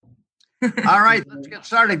All right, let's get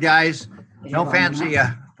started, guys. No fancy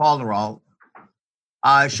falderall.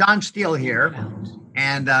 Shawn Steel here,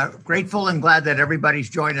 and grateful and glad that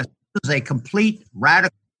everybody's joined us. This is a complete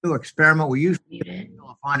radical new experiment. We usually do it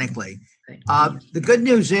telephonically. The good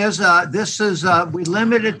news is we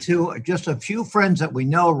limited to just a few friends that we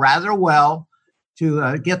know rather well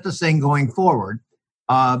to get this thing going forward.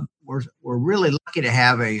 We're really lucky to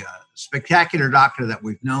have a spectacular doctor that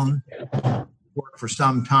we've known work for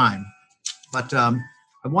some time. But I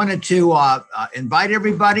wanted to invite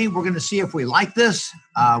everybody. We're going to see if we like this.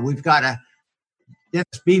 We've got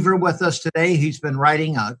Dennis Beaver with us today. He's been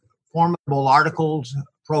writing formidable articles,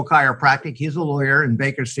 pro chiropractic. He's a lawyer in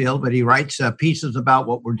Bakersfield, but he writes pieces about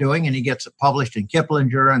what we're doing, and he gets it published in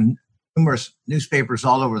Kiplinger and numerous newspapers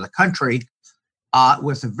all over the country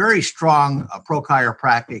with a very strong pro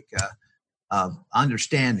chiropractic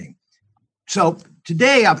understanding. So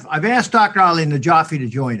today I've asked Dr. Ali Najafi to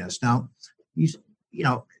join us. Now,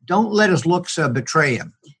 don't let his looks betray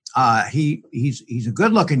him. He's a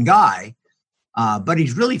good-looking guy, but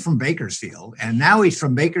he's really from Bakersfield, and now he's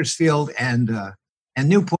from Bakersfield and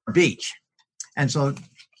Newport Beach. And so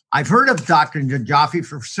I've heard of Dr. Najafi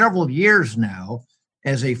for several years now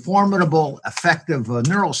as a formidable, effective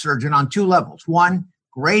neurosurgeon on two levels. One,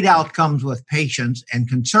 great outcomes with patients and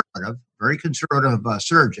very conservative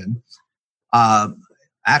surgeon.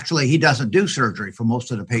 Actually, he doesn't do surgery for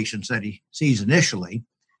most of the patients that he sees initially.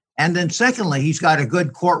 And then secondly, he's got a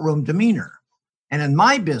good courtroom demeanor. And in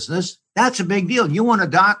my business, that's a big deal. You want a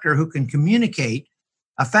doctor who can communicate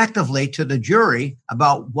effectively to the jury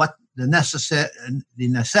about what the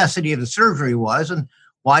necessity of the surgery was and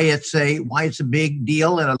why it's a big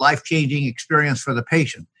deal and a life-changing experience for the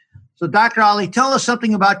patient. So, Dr. Ali, tell us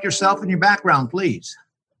something about yourself and your background, please.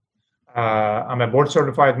 I'm a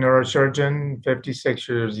board-certified neurosurgeon, 56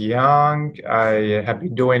 years young. I have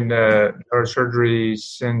been doing neurosurgery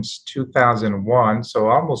since 2001, so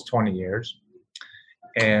almost 20 years.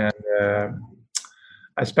 And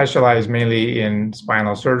I specialize mainly in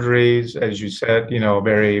spinal surgeries, as you said,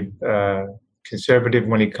 very conservative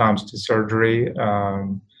when it comes to surgery.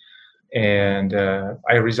 And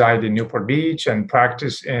I reside in Newport Beach and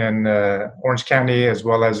practice in Orange County as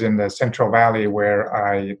well as in the Central Valley, where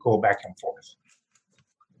I go back and forth.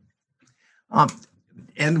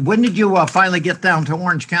 And when did you finally get down to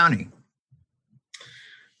Orange County?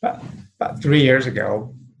 About 3 years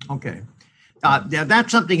ago. Okay.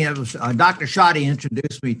 That's something that was Dr. Shadi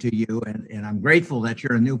introduced me to you, and I'm grateful that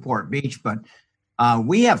you're in Newport Beach, but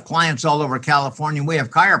we have clients all over California. We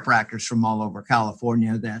have chiropractors from all over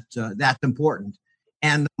California. That's important.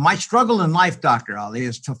 And my struggle in life, Dr. Ali,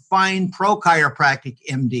 is to find pro chiropractic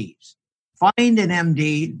MDs. Find an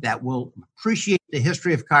MD that will appreciate the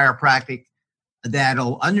history of chiropractic,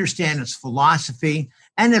 that'll understand its philosophy,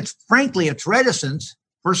 and its reticence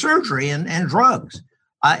for surgery and drugs,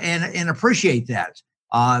 and appreciate that.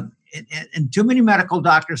 And too many medical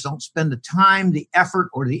doctors don't spend the time, the effort,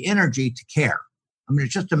 or the energy to care. I mean,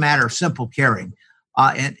 it's just a matter of simple caring.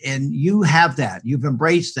 And you have that. You've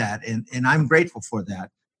embraced that, and I'm grateful for that.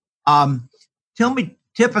 Tell me,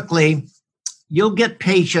 typically, you'll get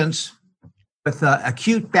patients with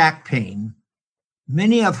acute back pain,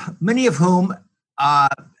 many of whom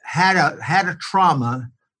had a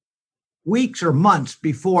trauma weeks or months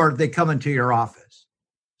before they come into your office.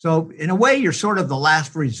 So in a way, you're sort of the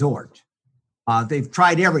last resort. They've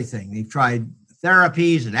tried everything. They've tried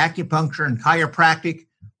therapies and acupuncture and chiropractic.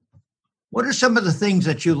 What are some of the things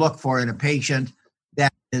that you look for in a patient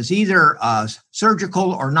that is either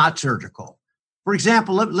surgical or not surgical? For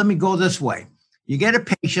example, let me go this way. You get a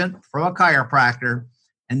patient from a chiropractor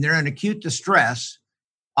and they're in acute distress,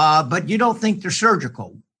 but you don't think they're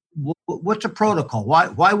surgical. What's a protocol?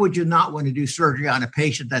 Why would you not want to do surgery on a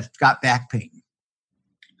patient that's got back pain?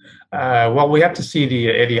 Well, we have to see the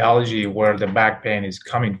etiology where the back pain is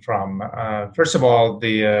coming from. First of all,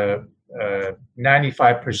 the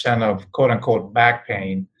 95% of quote-unquote back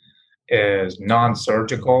pain is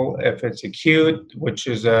non-surgical. If it's acute, which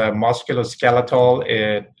is musculoskeletal,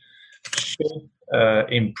 it should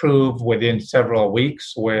improve within several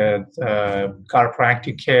weeks with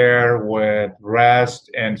chiropractic care, with rest,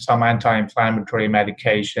 and some anti-inflammatory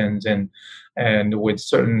medications, and with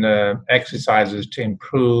certain exercises to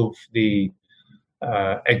improve the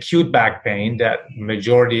acute back pain. That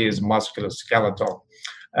majority is musculoskeletal.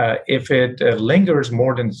 If it lingers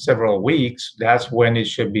more than several weeks, that's when it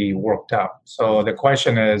should be worked up. So the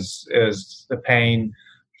question is the pain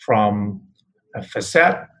from a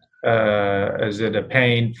facet? Is it a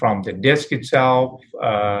pain from the disc itself?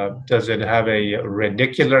 Does it have a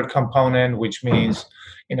radicular component, which means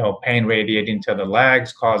pain radiating to the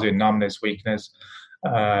legs, causing numbness, weakness.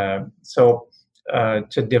 So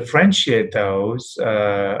to differentiate those,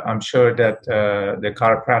 I'm sure that the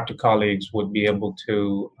chiropractic colleagues would be able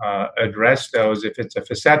to address those. If it's a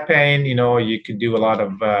facet pain, you could do a lot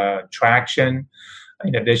of traction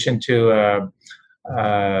in addition to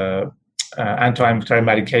anti-inflammatory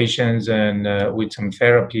medications and with some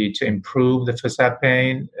therapy to improve the facet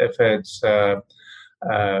pain. If it's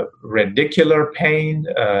radicular pain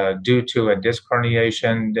due to a disc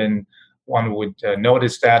herniation, then one would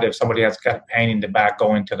notice that if somebody has got pain in the back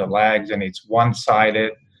going to the legs and it's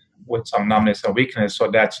one-sided with some numbness and weakness, so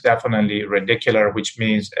that's definitely radicular, which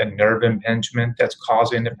means a nerve impingement that's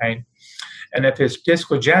causing the pain. And if it's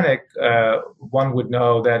discogenic, one would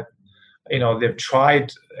know that they've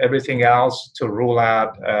tried everything else to rule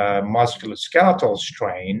out musculoskeletal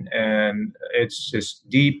strain, and it's just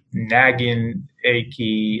deep, nagging,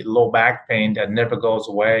 achy, low back pain that never goes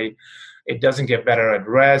away. It doesn't get better at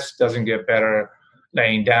rest, doesn't get better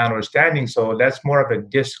laying down or standing. So that's more of a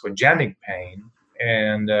discogenic pain.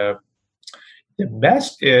 And the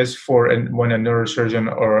best is when a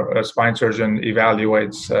neurosurgeon or a spine surgeon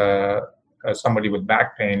evaluates somebody with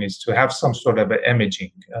back pain is to have some sort of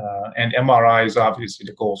imaging. And MRI is obviously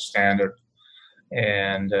the gold standard.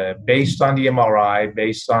 And based on the MRI,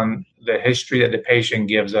 based on the history that the patient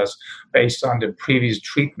gives us, based on the previous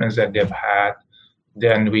treatments that they've had,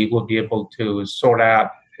 then we will be able to sort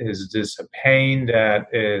out, is this a pain that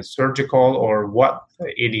is surgical or what the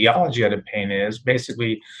etiology of the pain is,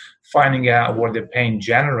 basically finding out where the pain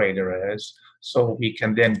generator is, so we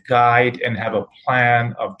can then guide and have a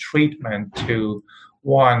plan of treatment to,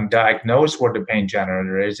 one, diagnose where the pain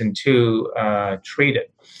generator is, and two, treat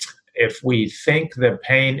it. If we think the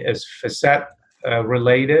pain is facet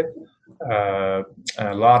related,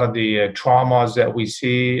 a lot of the traumas that we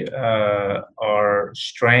see are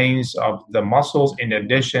strains of the muscles in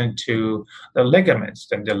addition to the ligaments.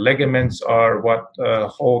 And the ligaments are what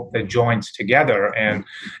hold the joints together. And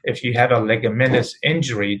if you have a ligamentous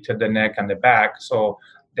injury to the neck and the back, so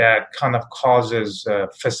that kind of causes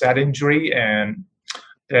facet injury, and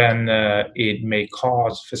then it may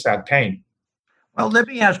cause facet pain. Well, let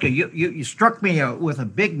me ask you, you struck me with a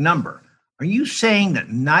big number. Are you saying that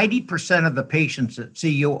 90% of the patients that see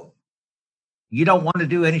you, you don't want to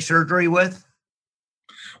do any surgery with?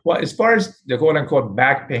 Well, as far as the quote unquote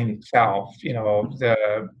back pain itself,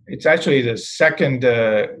 it's actually the second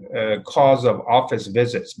cause of office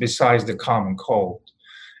visits besides the common cold.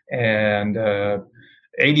 And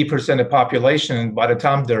 80% of the population, by the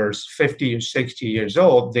time they're 50 or 60 years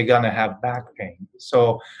old, they're going to have back pain.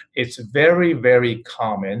 So it's very, very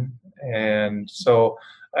common. And so,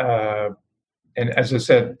 and as I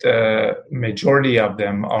said, majority of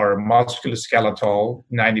them are musculoskeletal,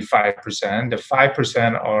 95%. The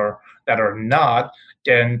 5% that are not,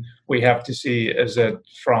 then we have to see, is it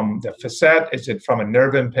from the facet, is it from a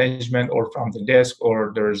nerve impingement, or from the disc,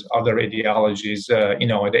 or there's other etiologies,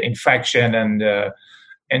 the infection and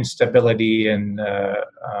instability and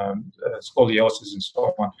scoliosis and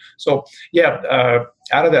so on. So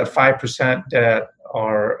out of that 5% that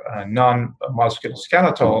are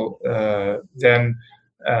non-musculoskeletal, then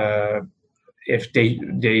if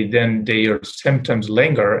their symptoms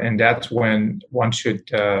linger, and that's when one should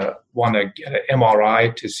want to get an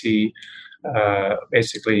MRI to see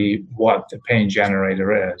basically what the pain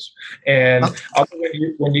generator is. And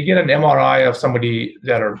when you get an MRI of somebody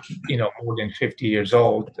that are more than 50 years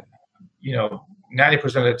old, 90%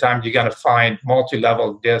 of the time you're going to find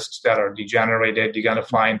multi-level discs that are degenerated. You're going to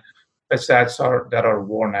find facets that are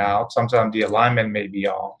worn out. Sometimes the alignment may be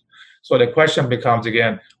off. So the question becomes,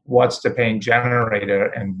 again, what's the pain generator,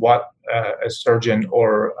 and what a surgeon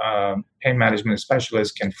or pain management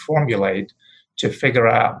specialist can formulate to figure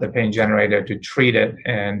out the pain generator to treat it.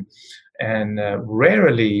 And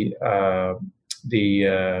rarely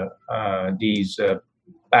these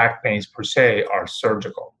back pains per se are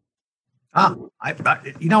surgical.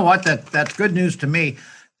 You know what? That's good news to me.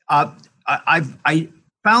 I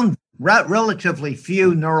found relatively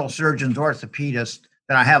few neurosurgeons, orthopedists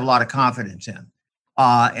that I have a lot of confidence in.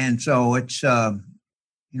 And so it's,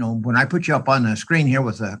 when I put you up on the screen here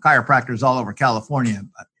with the chiropractors all over California,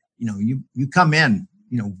 you come in,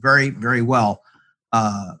 very, very well,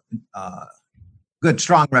 good,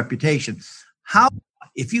 strong reputation.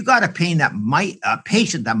 If you got a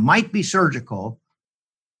patient that might be surgical,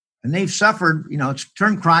 and they've suffered, it's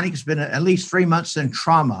turned chronic, it's been at least 3 months in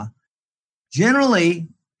trauma, generally,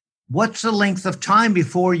 what's the length of time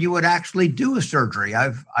before you would actually do a surgery?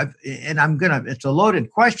 It's a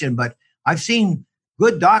loaded question, but I've seen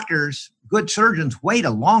good doctors, good surgeons wait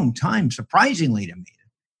a long time, surprisingly to me,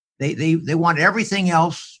 They want everything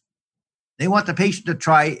else. They want the patient to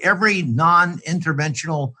try every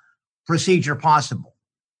non-interventional procedure possible.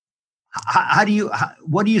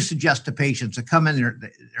 What do you suggest to patients that come in there?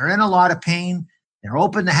 They're in a lot of pain. They're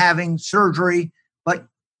open to having surgery, but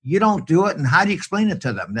you don't do it. And how do you explain it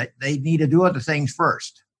to them that they need to do other things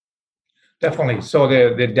first? Definitely. So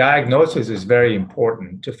the diagnosis is very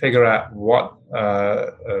important to figure out what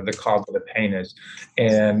the cause of the pain is.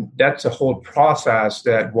 And that's a whole process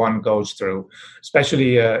that one goes through,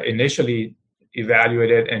 especially initially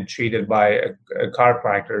evaluated and treated by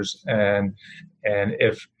chiropractors. And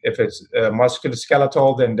if it's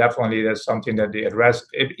musculoskeletal, then definitely that's something that they address.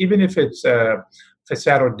 Even if it's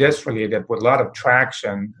facet disc related with a lot of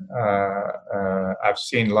traction, I've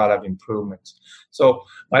seen a lot of improvements. So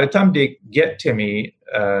by the time they get to me,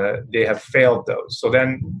 they have failed those. So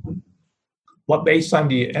then based on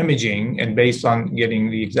the imaging and based on getting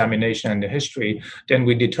the examination and the history, then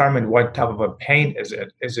we determine what type of a pain is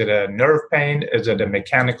it. Is it a nerve pain? Is it a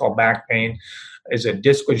mechanical back pain? Is it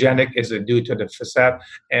discogenic? Is it due to the facet?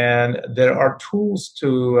 And there are tools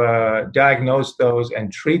to diagnose those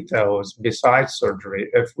and treat those besides surgery.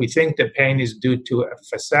 If we think the pain is due to a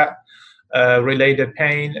facet related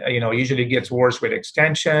pain, usually gets worse with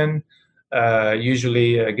extension,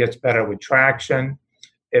 usually gets better with traction.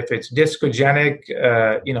 If it's discogenic,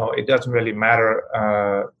 it doesn't really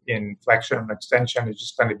matter in flexion and extension. It's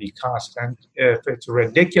just going to be constant. If it's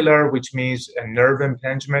radicular, which means a nerve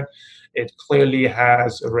impingement, it clearly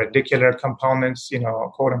has radicular components,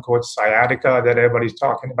 quote unquote sciatica that everybody's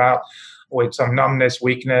talking about, with some numbness,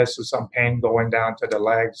 weakness, or some pain going down to the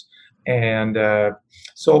legs. And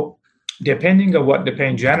so depending on what the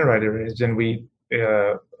pain generator is, then we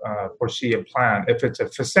foresee a plan. If it's a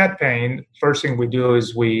facet pain, first thing we do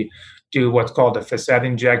is we do what's called a facet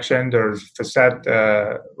injection. There's facet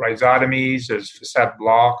rhizotomies, there's facet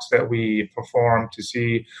blocks that we perform to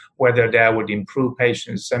see whether that would improve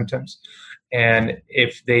patients' symptoms. And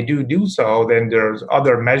if they do so, then there's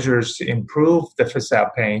other measures to improve the facet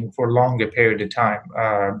pain for a longer period of time.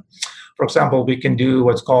 For example, we can do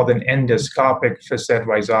what's called an endoscopic facet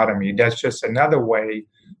rhizotomy. That's just another way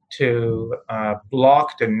to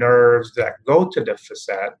block the nerves that go to the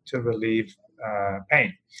facet to relieve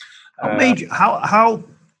pain. How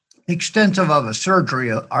extensive of a surgery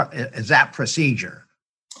is that procedure?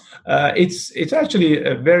 It's actually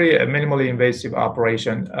a very minimally invasive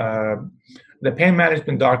operation. The pain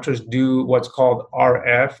management doctors do what's called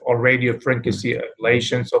RF, or radiofrequency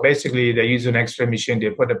ablation. So basically, they use an X-ray machine,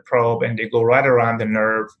 they put a probe, and they go right around the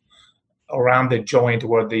nerve, around the joint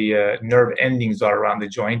where the nerve endings are around the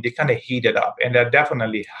joint. They kind of heat it up, and that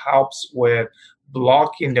definitely helps with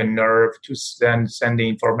blocking the nerve to then send the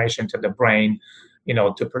information to the brain,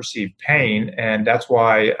 to perceive pain. And that's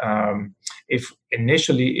why if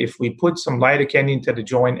we put some lidocaine into the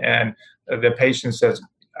joint and the patient says,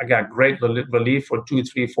 I got great relief for 2,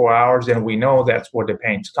 3, 4 hours, and we know that's where the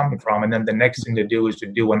pain's coming from. And then the next thing to do is to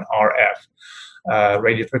do an RF,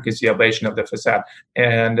 radiofrequency ablation of the facet.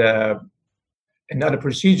 And another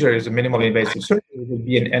procedure is a minimally invasive surgery. It would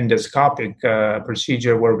be an endoscopic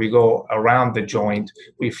procedure where we go around the joint,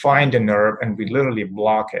 we find the nerve, and we literally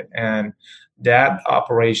block it. And that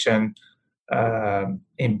operation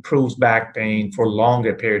improves back pain for a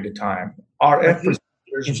longer period of time. RF procedures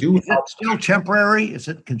is it still temporary? Is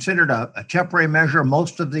it considered a temporary measure,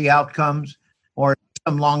 most of the outcomes, or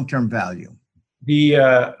some long-term value? The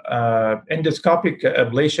endoscopic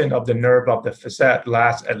ablation of the nerve of the facet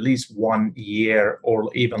lasts at least 1 year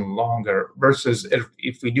or even longer, versus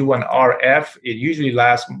if we do an RF, it usually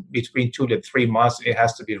lasts between 2 to 3 months. It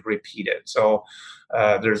has to be repeated. So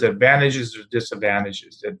there's advantages, there's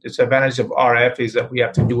disadvantages. The disadvantage of RF is that we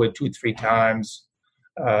have to do it 2-3 times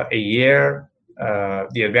a year.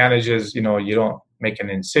 The advantage is, you don't make an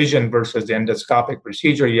incision versus the endoscopic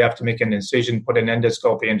procedure. You have to make an incision, put an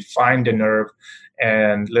endoscope in, find the nerve,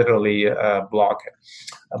 and literally block it.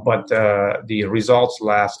 But the results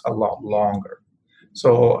last a lot longer.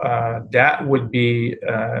 So that would be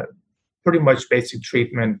pretty much basic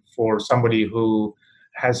treatment for somebody who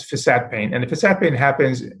has facet pain. And the facet pain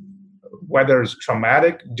happens whether it's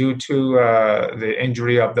traumatic due to the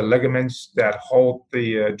injury of the ligaments that hold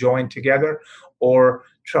the joint together, or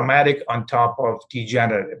traumatic on top of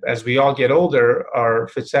degenerative. As we all get older, our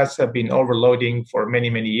facets have been overloading for many,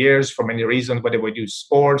 many years for many reasons, whether we do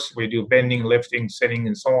sports, we do bending, lifting, sitting,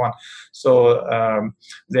 and so on. So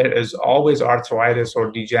there is always arthritis or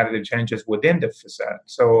degenerative changes within the facet.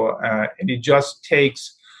 So and it just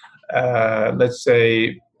takes, let's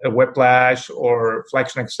say, a whiplash or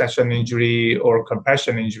flexion extension injury or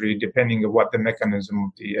compression injury, depending on what the mechanism of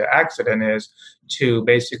the accident is, to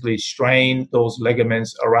basically strain those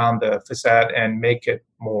ligaments around the facet and make it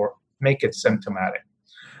symptomatic.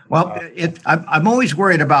 Well, I'm always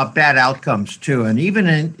worried about bad outcomes too, and even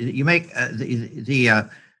in you make the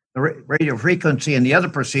radio frequency and the other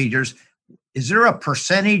procedures. Is there a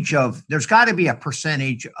percentage of? There's got to be a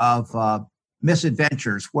percentage of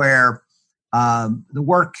misadventures where the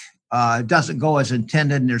work doesn't go as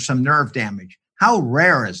intended and there's some nerve damage. How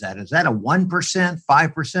rare is that? Is that a 1%,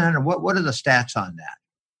 5%, or what are the stats on that?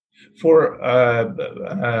 For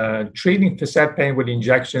treating facet pain with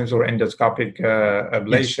injections or endoscopic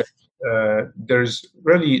ablation, there's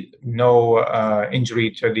really no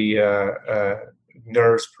injury to the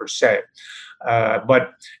nerves per se.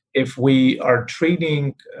 But if we are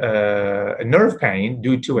treating a nerve pain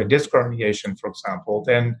due to a disc herniation, for example,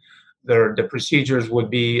 then the procedures would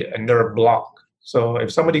be a nerve block. So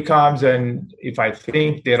if somebody comes and if I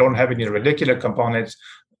think they don't have any radicular components,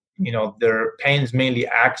 their pain is mainly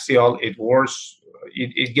axial.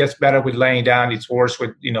 It gets better with laying down. It's worse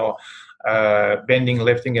with, bending,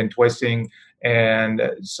 lifting, and twisting. And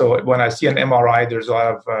so when I see an MRI, there's a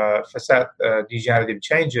lot of facet degenerative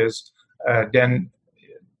changes. Then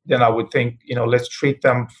I would think, let's treat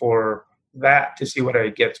them for that to see whether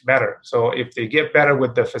it gets better. So if they get better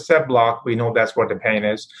with the facet block, we know that's where the pain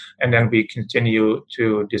is, and then we continue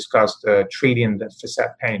to discuss treating the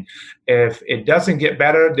facet pain. If it doesn't get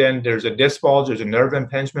better, then there's a disc bulge, there's a nerve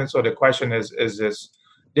impingement. So the question is this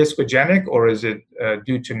discogenic or is it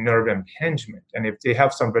due to nerve impingement? And if they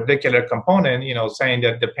have some radicular component, saying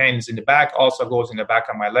that the pain is in the back, also goes in the back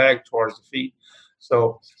of my leg towards the feet.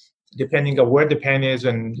 So depending on where the pain is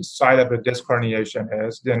and the side of the disc herniation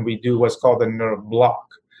is, then we do what's called a nerve block,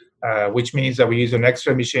 which means that we use an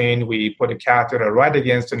X-ray machine, we put a catheter right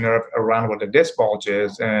against the nerve around where the disc bulge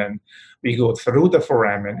is, and we go through the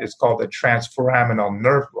foramen. It's called a transforaminal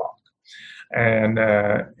nerve block. And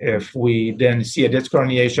if we then see a disc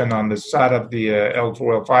herniation on the side of the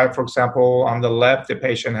L4, L5, for example, on the left, the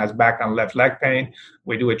patient has back and left leg pain.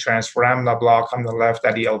 We do a transforaminal block on the left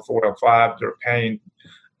at the L4, L5. Their pain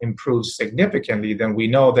improves significantly, then we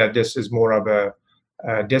know that this is more of a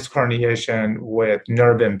disc herniation with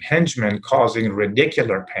nerve impingement causing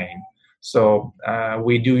radicular pain. So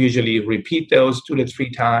we do usually repeat those 2 to 3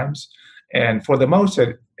 times. And for the most,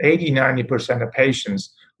 80-90% of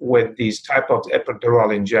patients with these type of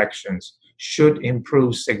epidural injections should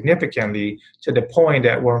improve significantly to the point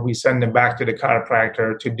that when we send them back to the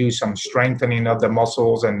chiropractor to do some strengthening of the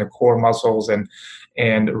muscles and the core muscles and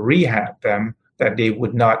rehab them, that they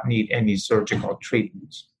would not need any surgical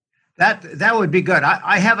treatments. That would be good.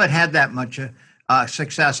 I haven't had that much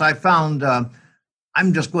success. I found,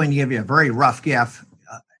 I'm just going to give you a very rough guess,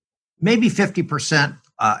 maybe 50%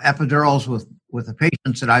 epidurals with the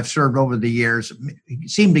patients that I've served over the years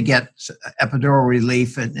seem to get epidural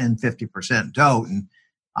relief and 50% don't.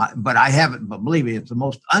 But I haven't, but believe me, it's the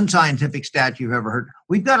most unscientific stat you've ever heard.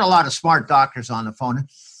 We've got a lot of smart doctors on the phone.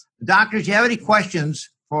 Doctors, you have any questions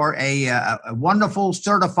for a wonderful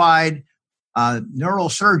certified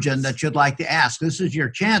neurosurgeon that you'd like to ask? This is your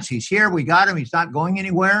chance. He's here. We got him. He's not going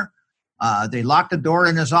anywhere. They locked the door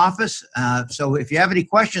in his office. So if you have any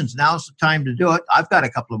questions, now's the time to do it. I've got a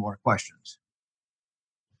couple of more questions.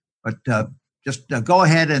 But just go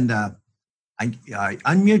ahead and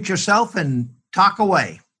unmute yourself and talk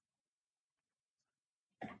away.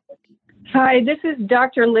 Hi, this is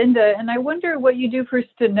Dr. Linda, and I wonder what you do for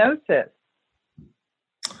stenosis.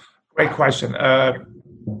 Great question.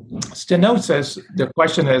 Stenosis, the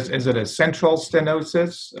question is it a central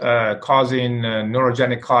stenosis causing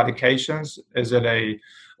neurogenic claudications? Is it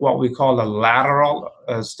what we call a lateral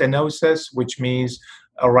stenosis, which means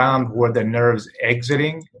around where the nerve's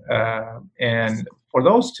exiting? And for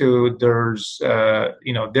those two, there's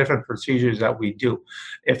different procedures that we do.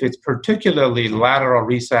 If it's particularly lateral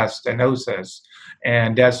recess stenosis,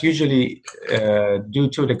 and that's usually due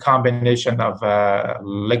to the combination of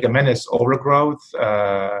ligamentous overgrowth,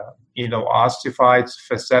 osteophytes,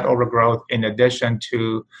 facet overgrowth, in addition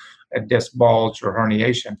to a disc bulge or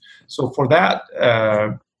herniation. So for that,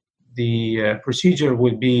 the procedure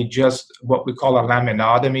would be just what we call a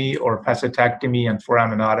laminotomy or facetectomy and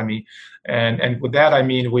foraminotomy. And with that, I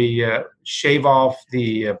mean we shave off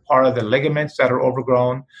the part of the ligaments that are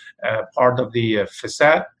overgrown, part of the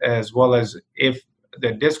facet, as well as if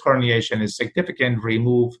the disc herniation is significant,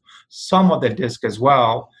 remove some of the disc as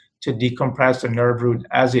well to decompress the nerve root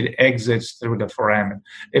as it exits through the foramen.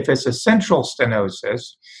 If it's a central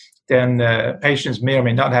stenosis, then patients may or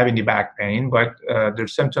may not have any back pain, but their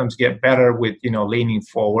symptoms get better with, leaning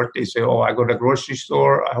forward. They say, oh, I go to the grocery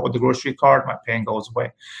store, I hold the grocery cart, my pain goes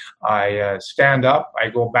away. I stand up, I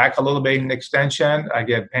go back a little bit in extension, I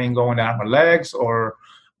get pain going down my legs or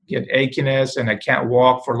get achiness, and I can't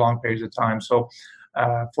walk for long periods of time. So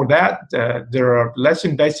for that, there are less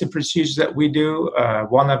invasive procedures that we do.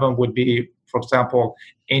 One of them would be, for example,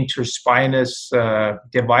 interspinous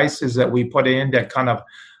devices that we put in that kind of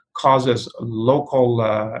causes local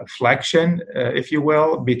flexion, if you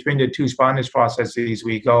will, between the two spinous processes.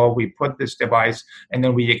 We put this device, and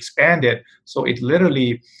then we expand it. So it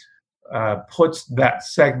literally puts that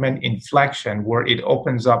segment in flexion, where it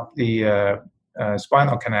opens up the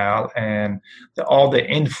spinal canal, and all the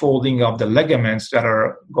infolding of the ligaments that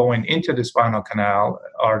are going into the spinal canal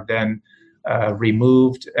are then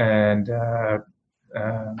removed, and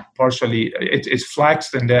partially it's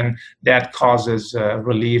flexed, and then that causes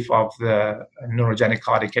relief of the neurogenic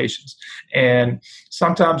claudications. And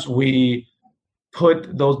sometimes we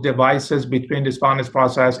put those devices between the spinous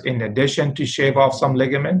process in addition to shave off some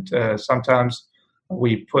ligament. Sometimes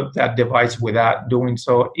we put that device without doing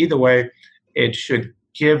so. Either way, it should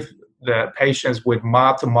give the patients with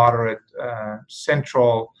mild to moderate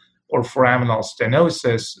central or foraminal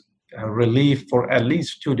stenosis relief for at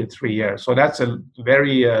least 2 to 3 years. So that's a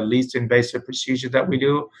very least invasive procedure that we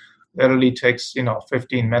do. Literally takes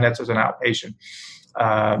 15 minutes as an outpatient.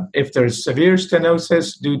 If there's severe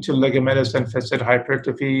stenosis due to ligamentous and facet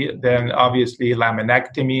hypertrophy, then obviously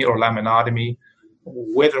laminectomy or laminotomy,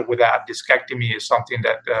 with or without discectomy, is something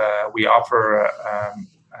that we offer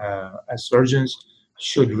as surgeons,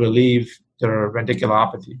 should relieve their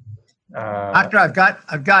radiculopathy. Doctor,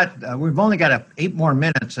 I've got. We've only got 8 more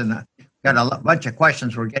minutes, and got a bunch of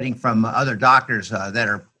questions we're getting from other doctors that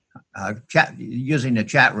are using the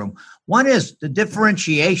chat room. One is the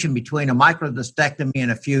differentiation between a microdiscectomy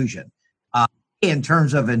and a fusion, A, in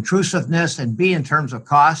terms of intrusiveness, and B, in terms of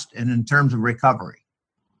cost, and in terms of recovery.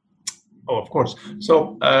 Oh, of course.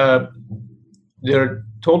 So they're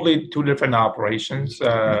totally 2 different operations.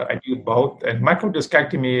 I do both. And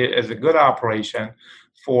microdiscectomy is a good operation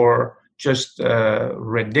for just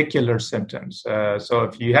radicular symptoms. So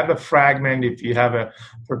if you have a fragment, if you have a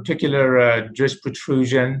particular disc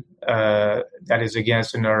protrusion that is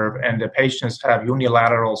against a nerve, and the patients have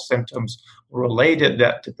unilateral symptoms related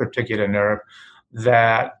to particular nerve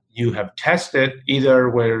that you have tested, either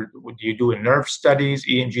where you do nerve studies,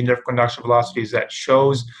 EMG nerve conduction velocities, that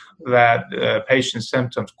shows that patient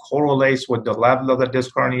symptoms correlates with the level of the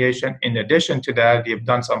disc herniation. In addition to that, you've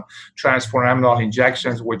done some transforaminal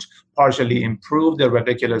injections, which partially improve the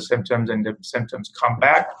radicular symptoms, and the symptoms come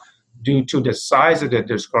back due to the size of the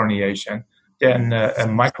disc herniation. Then a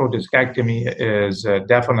microdiscectomy is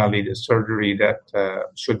definitely the surgery that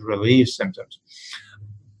should relieve symptoms.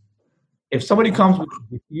 If somebody comes with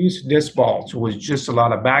diffuse disc bulge with just a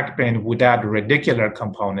lot of back pain without a radicular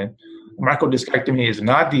component, microdiscectomy is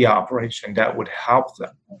not the operation that would help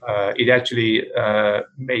them. It actually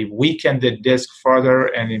may weaken the disc further,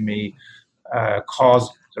 and it may cause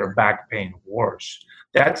their back pain worse.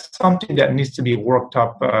 That's something that needs to be worked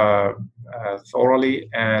up thoroughly.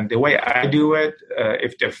 And the way I do it,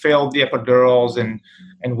 if they failed the epidurals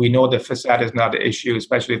and we know the facet is not an issue,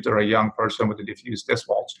 especially if they're a young person with a diffuse disc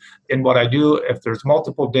bulge, then what I do, if there's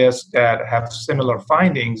multiple discs that have similar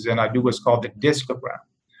findings, then I do what's called the discogram.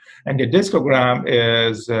 And the discogram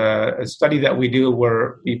is a study that we do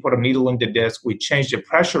where we put a needle in the disc, we change the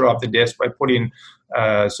pressure of the disc by putting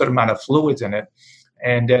a certain amount of fluids in it,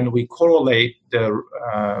 and then we correlate the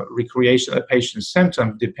recreation of the patient's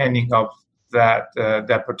symptoms depending of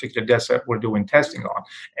that particular disc that we're doing testing on.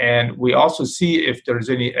 And we also see if there's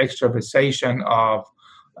any extravasation of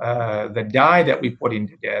the dye that we put in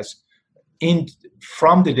the disc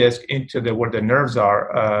from the disc into where the nerves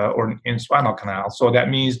are, or in spinal canal. So that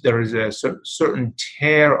means there is a certain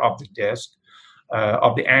tear of the disc,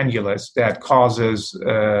 of the annulus, that causes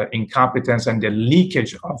incompetence and the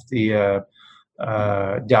leakage of the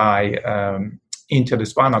dye into the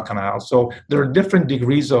spinal canal. So there are different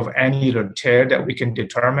degrees of annular tear that we can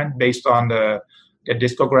determine based on the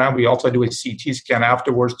discogram. We also do a CT scan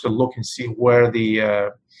afterwards to look and see where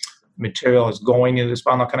the material is going in the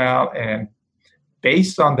spinal canal. And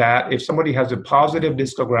based on that, if somebody has a positive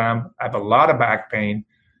discogram, I have a lot of back pain,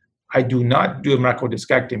 I do not do a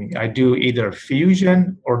microdiscectomy. I do either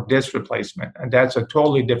fusion or disc replacement, and that's a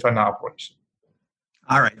totally different operation.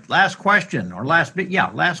 All right, last question.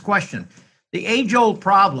 The age-old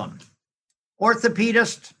problem,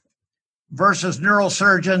 orthopedist versus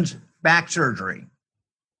neurosurgeons, back surgery.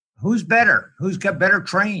 Who's better? Who's got better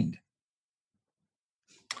trained?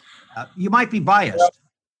 You might be biased.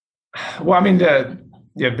 Well, I mean,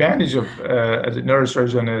 the advantage of as a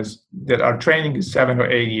neurosurgeon is that our training is 7 or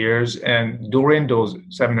 8 years, and during those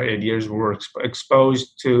 7 or 8 years, we're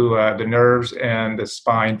exposed to the nerves and the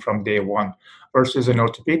spine from day one. Versus an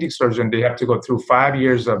orthopedic surgeon, they have to go through 5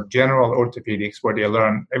 years of general orthopedics where they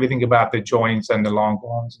learn everything about the joints and the long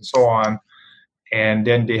bones and so on. And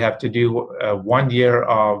then they have to do 1 year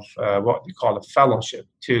of what we call a fellowship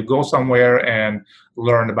to go somewhere and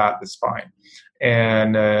learn about the spine.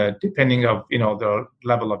 And depending of the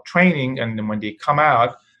level of training, and then when they come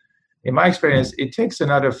out, in my experience, it takes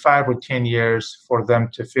another 5 or 10 years for them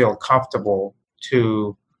to feel comfortable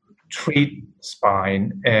to treat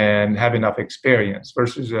spine and have enough experience.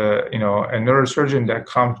 Versus a neurosurgeon that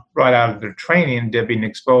comes right out of their training, they've been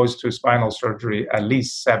exposed to spinal surgery at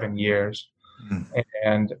least 7 years.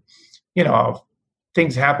 And,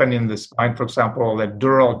 things happen in the spine, for example, a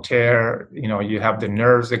dural tear, you have the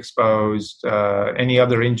nerves exposed, any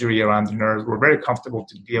other injury around the nerves. We're very comfortable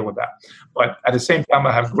to deal with that. But at the same time,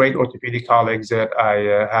 I have great orthopedic colleagues that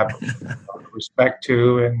I have respect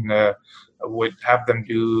to and would have them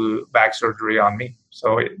do back surgery on me.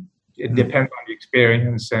 So it depends on the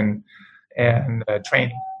experience and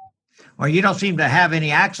training. Well, you don't seem to have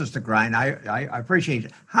any access to grind. I appreciate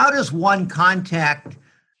it. How does one contact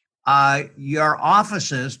your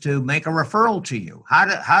offices to make a referral to you?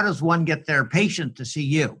 How does one get their patient to see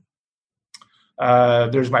you?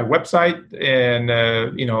 There's my website, and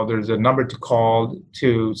there's a number to call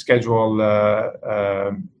to schedule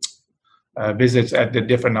visits at the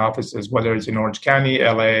different offices, whether it's in Orange County,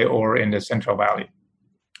 LA, or in the Central Valley.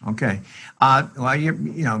 Okay. Well,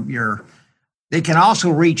 they can also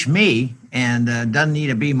reach me, and doesn't need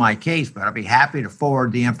to be my case, but I'll be happy to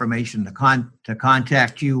forward the information to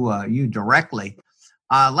contact you directly.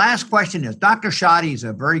 Last question is, Dr. Shadi is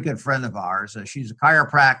a very good friend of ours. She's a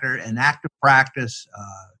chiropractor in active practice.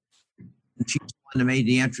 She's the one that made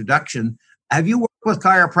the introduction. Have you worked with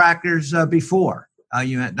chiropractors before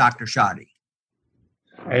you met Dr. Shadi?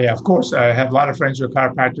 Yeah, of course. I have a lot of friends who are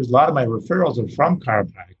chiropractors. A lot of my referrals are from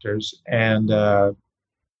chiropractors, and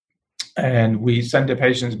we send the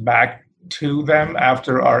patients back to them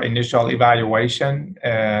after our initial evaluation.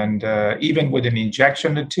 And even with an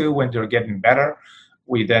injection or two, when they're getting better,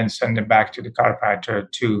 we then send them back to the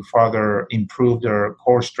chiropractor to further improve their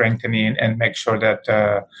core strengthening and make sure that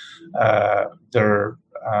their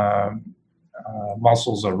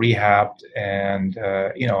muscles are rehabbed. And,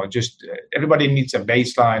 just everybody needs a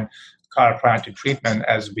baseline chiropractic treatment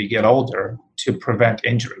as we get older to prevent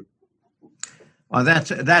injury. Well,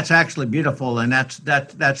 that's actually beautiful, and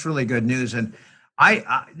that's really good news, and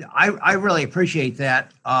I really appreciate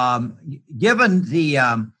that.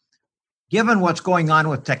 Given what's going on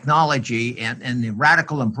with technology and the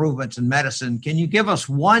radical improvements in medicine, can you give us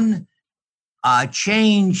one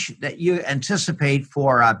change that you anticipate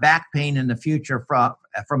for back pain in the future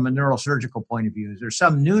from a neurosurgical point of view? Is there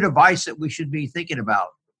some new device that we should be thinking about?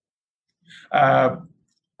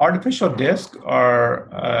 Artificial discs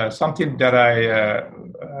are something that I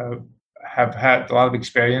have had a lot of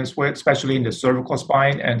experience with, especially in the cervical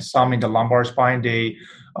spine and some in the lumbar spine. They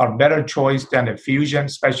are better choice than a fusion,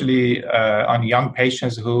 especially on young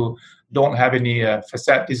patients who don't have any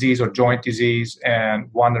facet disease or joint disease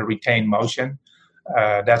and want to retain motion.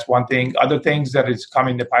 That's one thing. Other things that is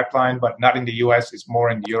coming in the pipeline, but not in the U.S., it's more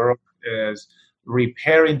in Europe, is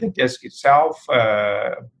repairing the disc itself,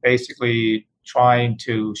 basically trying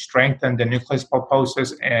to strengthen the nucleus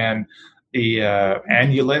pulposus and the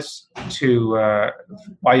annulus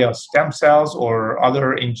via stem cells or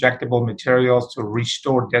other injectable materials to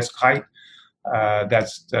restore disc height.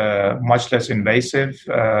 That's much less invasive.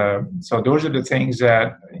 So those are the things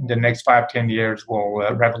that in the next 5-10 years will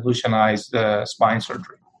revolutionize the spine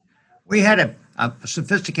surgery. We had a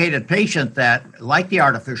sophisticated patient that liked the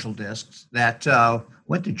artificial discs that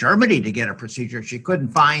went to Germany to get a procedure. She couldn't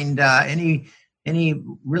find any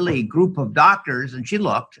really group of doctors, and she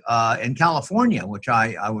looked in California, which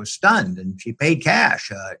I was stunned, and she paid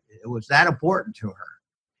cash. It was that important to her.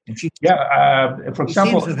 And she for example,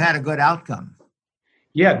 seems to have had a good outcome.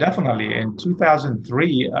 Yeah, definitely. In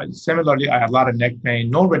 2003, similarly, I had a lot of neck pain,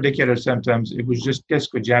 no radicular symptoms. It was just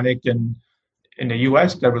discogenic, and in the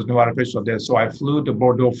U.S., there was no artificial disc. So I flew to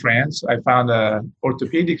Bordeaux, France. I found an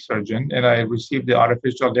orthopedic surgeon, and I received the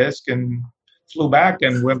artificial disc and flew back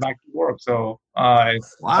and went back to work. So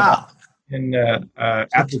wow. And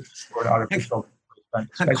advocate for artificial.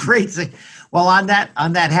 Great. Well, on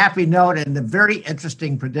that happy note and the very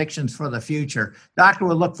interesting predictions for the future, Doctor,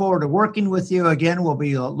 we'll look forward to working with you again. We'll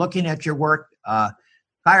be looking at your work.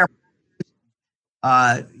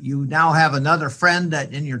 you now have another friend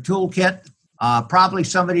that in your toolkit. Probably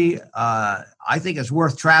somebody I think is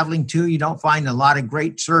worth traveling to. You don't find a lot of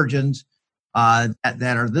great surgeons that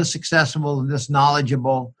are this accessible and this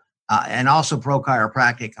knowledgeable, and also pro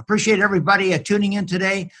chiropractic. Appreciate everybody tuning in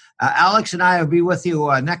today. Alex and I will be with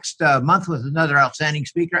you next month with another outstanding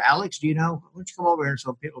speaker. Alex, do you know? Why don't you come over here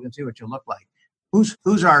so people can see what you look like?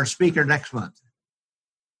 Who's our speaker next month?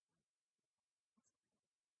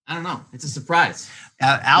 I don't know. It's a surprise.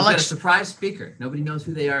 Alex, a surprise speaker. Nobody knows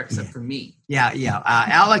who they are except for me. Yeah.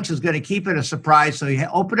 Alex is going to keep it a surprise. So you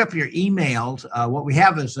open up your emails. What we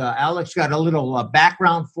have is Alex got a little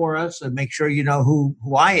background for us, and make sure you know who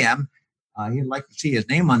I am. He'd like to see his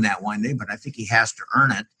name on that one day, but I think he has to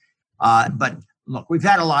earn it. But look, we've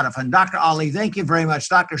had a lot of fun. Dr. Ali, thank you very much.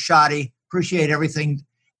 Dr. Shadi, appreciate everything.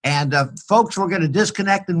 And folks, we're going to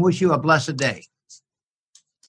disconnect and wish you a blessed day.